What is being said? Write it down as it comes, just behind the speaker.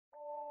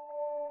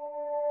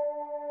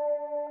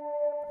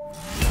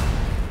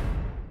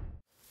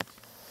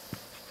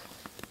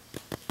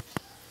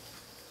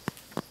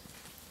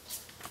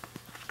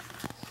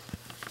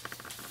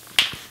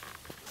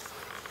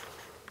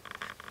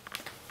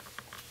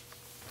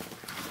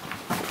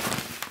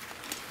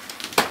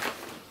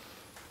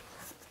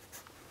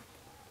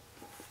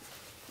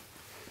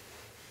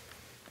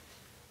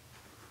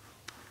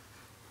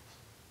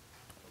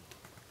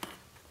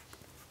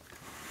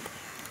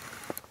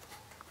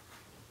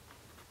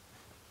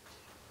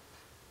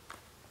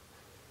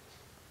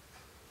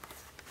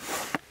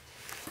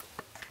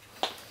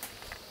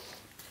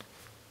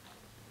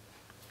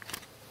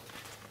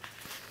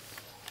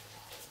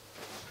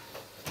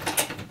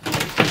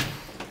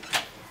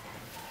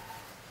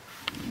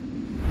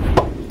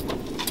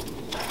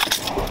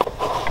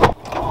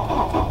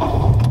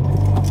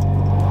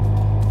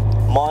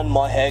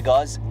my hair,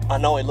 guys. I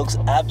know it looks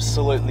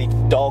absolutely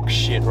dog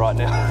shit right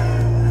now.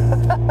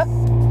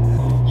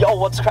 Yo,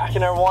 what's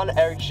cracking, everyone?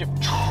 Ericship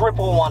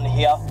 111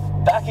 here,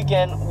 back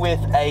again with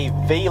a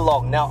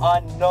vlog. Now, I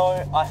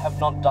know I have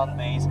not done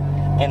these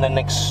in an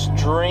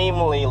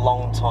extremely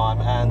long time,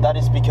 and that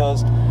is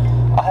because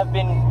I have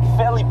been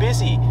fairly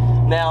busy.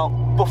 Now,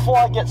 before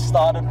I get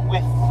started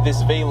with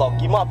this vlog,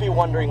 you might be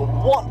wondering,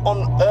 what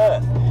on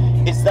earth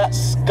is that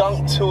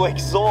skunk to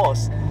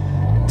exhaust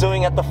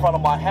doing at the front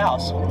of my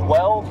house?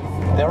 Well,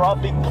 there are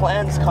big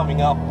plans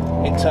coming up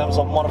in terms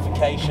of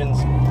modifications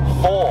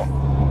for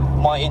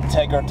my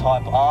Integra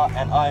Type R,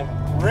 and I'm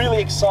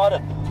really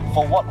excited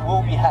for what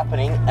will be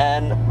happening.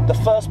 And the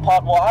first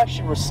part, well, I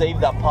actually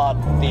received that part,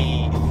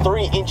 the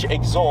 3-inch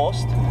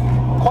exhaust,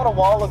 quite a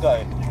while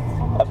ago,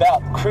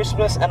 about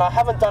Christmas, and I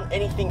haven't done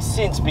anything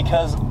since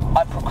because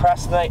I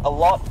procrastinate a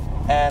lot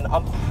and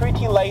I'm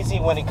pretty lazy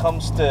when it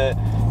comes to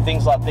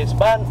things like this,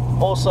 but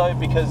also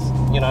because,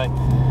 you know,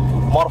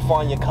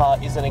 modifying your car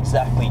isn't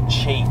exactly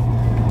cheap.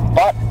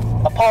 But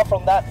apart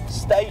from that,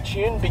 stay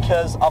tuned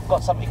because I've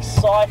got some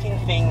exciting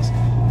things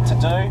to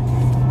do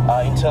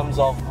in terms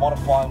of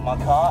modifying my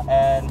car,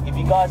 and if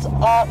you guys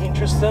are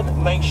interested,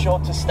 make sure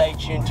to stay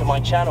tuned to my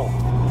channel.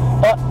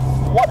 But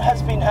what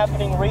has been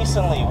happening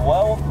recently?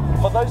 Well,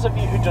 for those of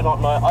you who do not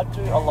know, I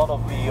do a lot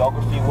of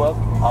videography work.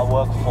 I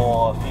work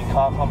for a few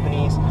car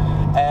companies,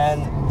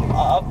 and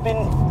I've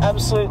been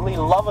absolutely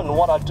loving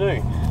what I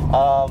do.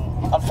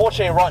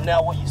 Unfortunately, right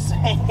now, what you see,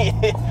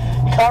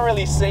 you can't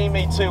really see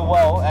me too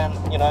well, and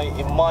you know,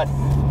 it might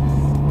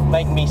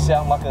make me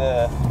sound like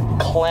a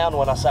clown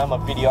when I say I'm a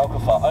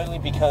videographer, only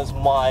because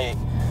my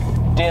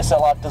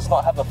DSLR does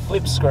not have a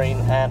flip screen,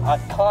 and I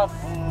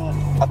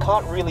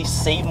can't really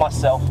see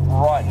myself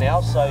right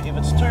now. So if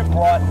it's too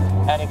bright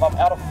and if I'm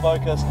out of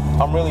focus,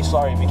 I'm really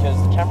sorry, because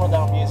the camera that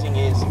I'm using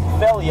is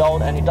fairly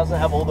old and it doesn't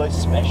have all those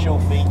special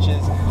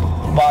features,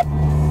 but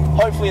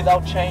hopefully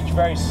they'll change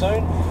very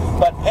soon.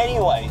 But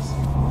anyways,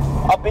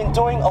 I've been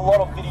doing a lot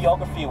of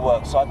videography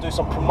work. So I do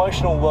some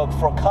promotional work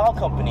for a car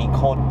company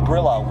called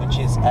Brilla, which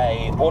is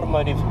a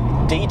automotive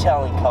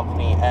detailing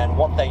company, and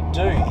what they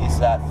do is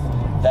that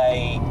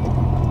they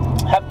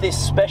have this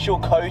special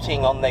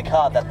coating on their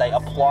car that they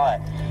apply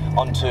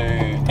onto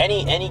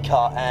any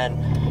car,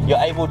 and you're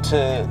able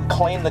to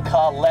clean the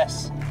car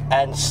less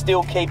and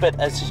still keep it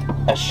as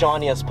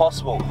shiny as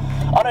possible.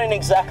 I don't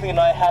exactly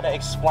know how to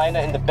explain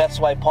it in the best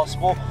way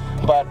possible,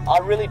 but I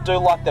really do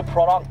like their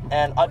product,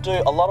 and I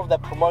do a lot of their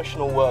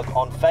promotional work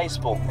on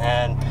Facebook.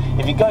 And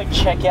if you go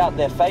check out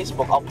their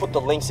Facebook, I'll put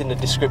the links in the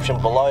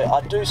description below.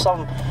 I do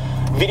some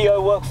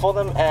video work for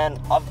them, and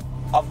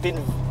I've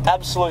been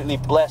absolutely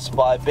blessed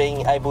by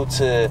being able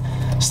to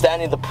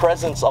stand in the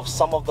presence of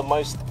some of the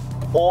most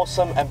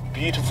awesome and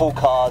beautiful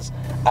cars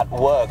at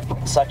work,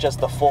 such as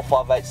the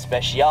 458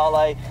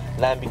 Speciale,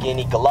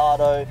 Lamborghini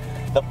Gallardo,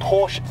 the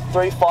Porsche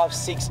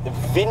 356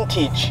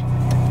 vintage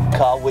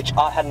car, which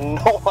I had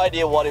no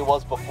idea what it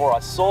was before I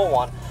saw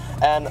one,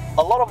 and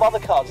a lot of other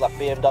cars like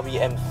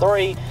BMW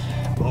M3,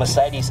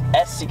 Mercedes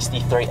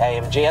S63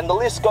 AMG, and the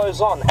list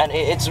goes on. And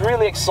it's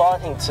really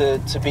exciting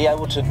to be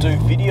able to do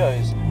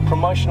videos,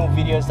 promotional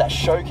videos that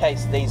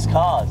showcase these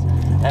cars,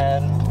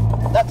 and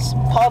that's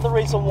part of the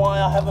reason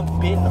why I haven't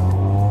been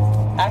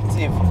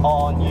active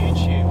on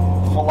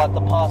YouTube for like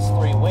the past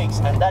 3 weeks,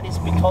 and that is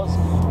because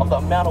of the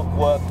amount of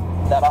work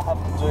that I have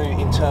to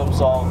do in terms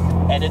of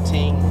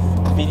editing,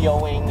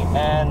 videoing,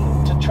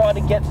 and to try to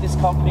get this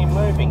company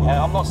moving. And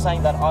I'm not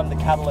saying that I'm the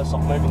catalyst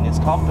of moving this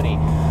company,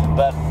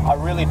 but I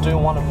really do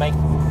want to make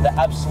the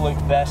absolute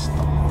best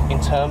in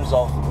terms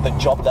of the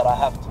job that I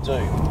have to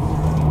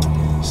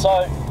do.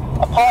 So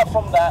apart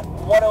from that,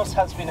 what else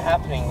has been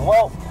happening?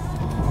 Well,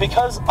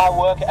 because I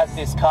work at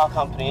this car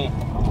company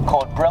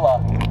called Brilla,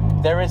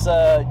 there is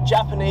a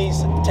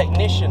Japanese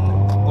technician,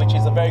 which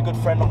is a very good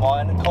friend of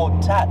mine,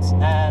 called Tats,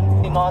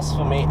 and he's nice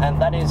for me,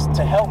 and that is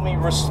to help me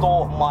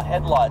restore my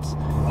headlights.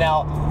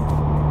 Now,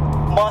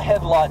 my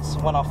headlights,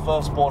 when I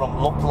first bought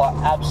them, looked like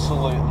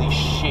absolutely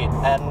shit,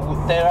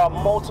 and there are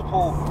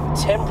multiple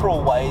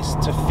temporal ways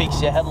to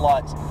fix your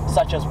headlights,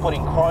 such as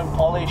putting chrome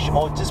polish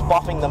or just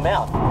buffing them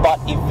out. But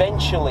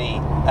eventually,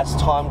 as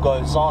time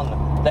goes on,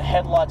 the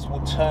headlights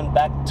will turn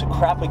back to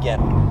crap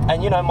again.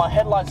 And you know, my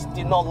headlights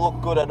did not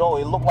look good at all.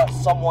 It looked like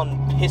someone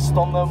pissed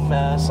on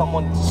them,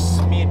 someone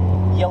smeared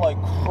yellow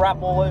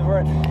crap all over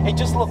it. It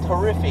just looked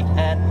horrific.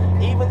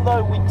 And even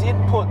though we did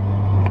put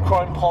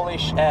chrome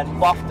polish and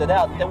buffed it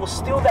out, there was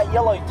still that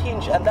yellow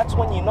tinge, and that's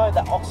when you know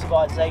that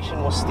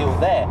oxidization was still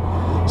there.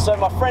 So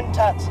my friend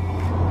Tats,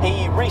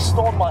 he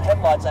restored my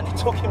headlights, and it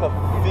took him a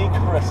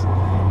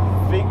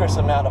vigorous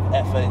amount of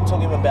effort. It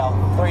took him about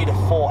 3 to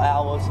 4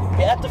 hours.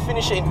 He had to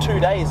finish it in 2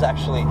 days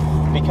actually,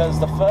 because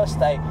the first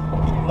day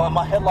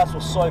my headlights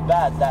were so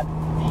bad that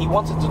he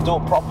wanted to do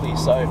it properly.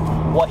 So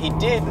what he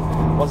did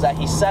was that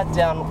he sat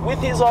down with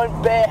his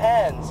own bare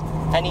hands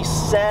and he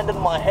sanded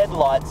my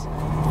headlights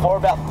for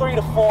about 3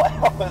 to 4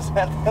 hours,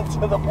 and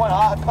to the point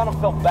I kind of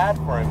felt bad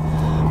for him,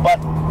 but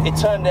it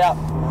turned out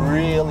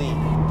really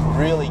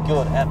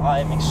good, and I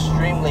am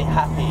extremely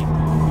happy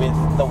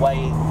with the way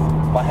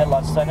my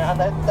headlights turn out,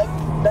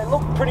 and they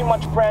look pretty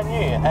much brand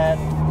new.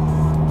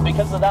 And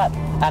because of that,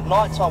 at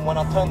night time when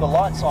I turn the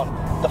lights on,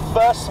 the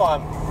first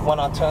time when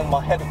I turned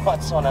my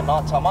headlights on at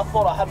night time, I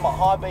thought I had my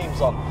high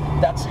beams on.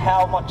 That's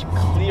how much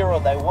clearer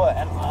they were,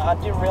 and I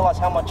didn't realize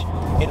how much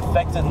it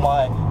affected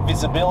my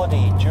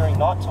visibility during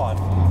night time.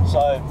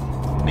 So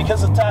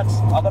because of that,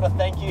 I gotta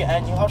thank you,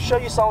 and I'll show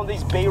you some of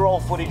these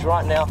B-roll footage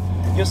right now.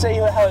 You'll see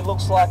how it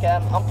looks like,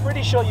 and I'm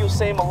pretty sure you'll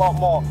see them a lot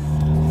more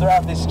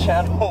throughout this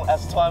channel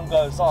as time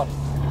goes on.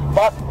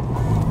 But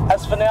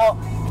as for now,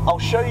 I'll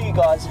show you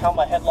guys how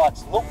my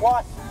headlights look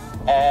like,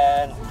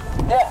 and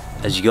yeah.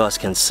 As you guys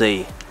can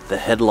see, the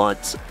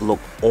headlights look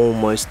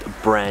almost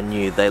brand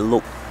new. They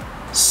look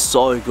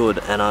so good,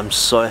 and I'm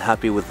so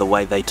happy with the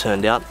way they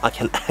turned out. I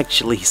can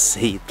actually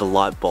see the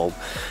light bulb,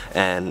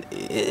 and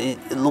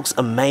it looks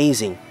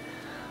amazing.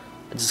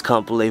 I just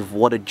can't believe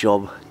what a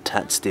job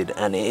Tats did,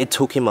 and it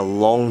took him a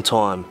long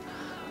time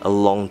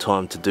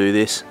to do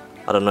this.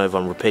 I don't know if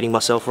I'm repeating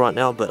myself right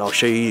now, but I'll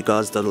show you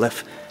guys the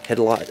left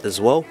headlight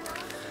as well.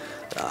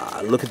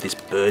 Look at this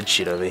bird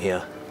shit over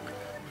here.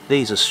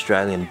 These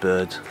Australian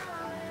birds,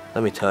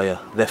 let me tell you,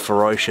 they're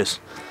ferocious.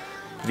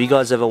 If you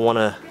guys ever want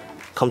to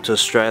come to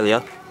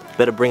Australia,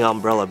 better bring an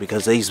umbrella,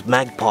 because these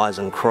magpies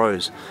and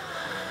crows,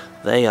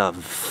 they are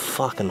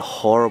fucking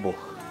horrible.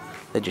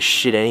 They just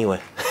shit anyway.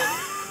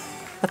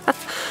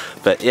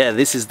 But yeah,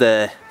 this is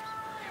the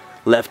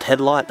left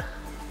headlight.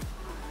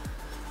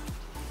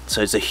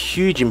 So it's a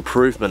huge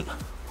improvement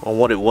on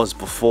what it was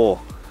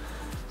before,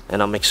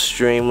 and I'm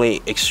extremely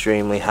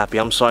happy.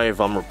 I'm sorry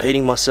if I'm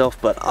repeating myself,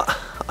 but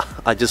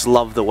I just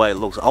love the way it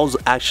looks. I was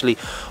actually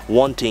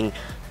wanting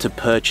to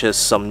purchase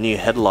some new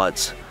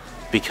headlights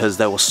because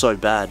they were so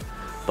bad,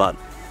 but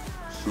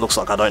looks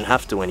like I don't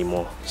have to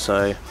anymore.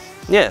 So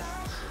yeah,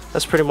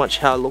 that's pretty much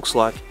how it looks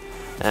like,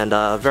 and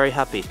very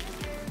happy.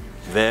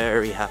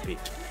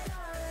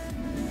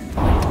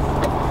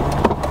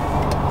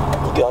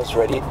 You guys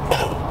ready?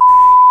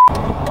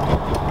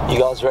 You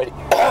guys ready?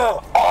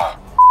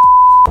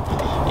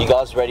 You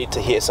guys ready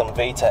to hear some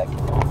VTEC?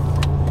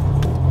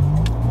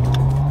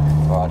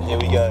 Alright, here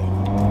we go.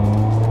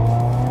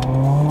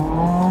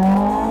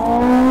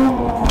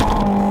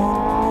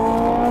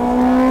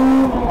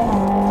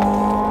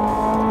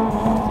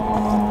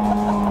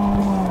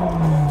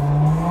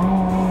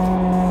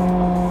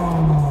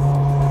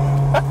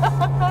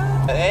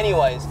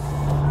 Anyways,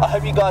 I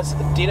hope you guys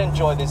did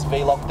enjoy this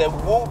vlog. There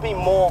will be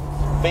more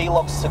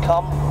vlogs to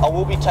come. I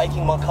will be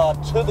taking my car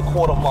to the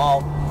quarter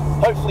mile,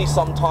 hopefully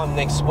sometime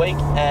next week,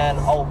 and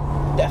I'll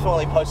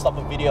definitely post up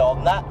a video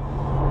on that.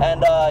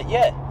 And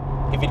yeah,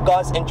 if you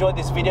guys enjoyed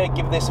this video,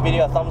 give this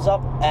video a thumbs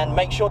up, and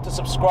make sure to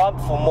subscribe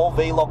for more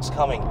vlogs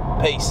coming.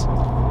 Peace.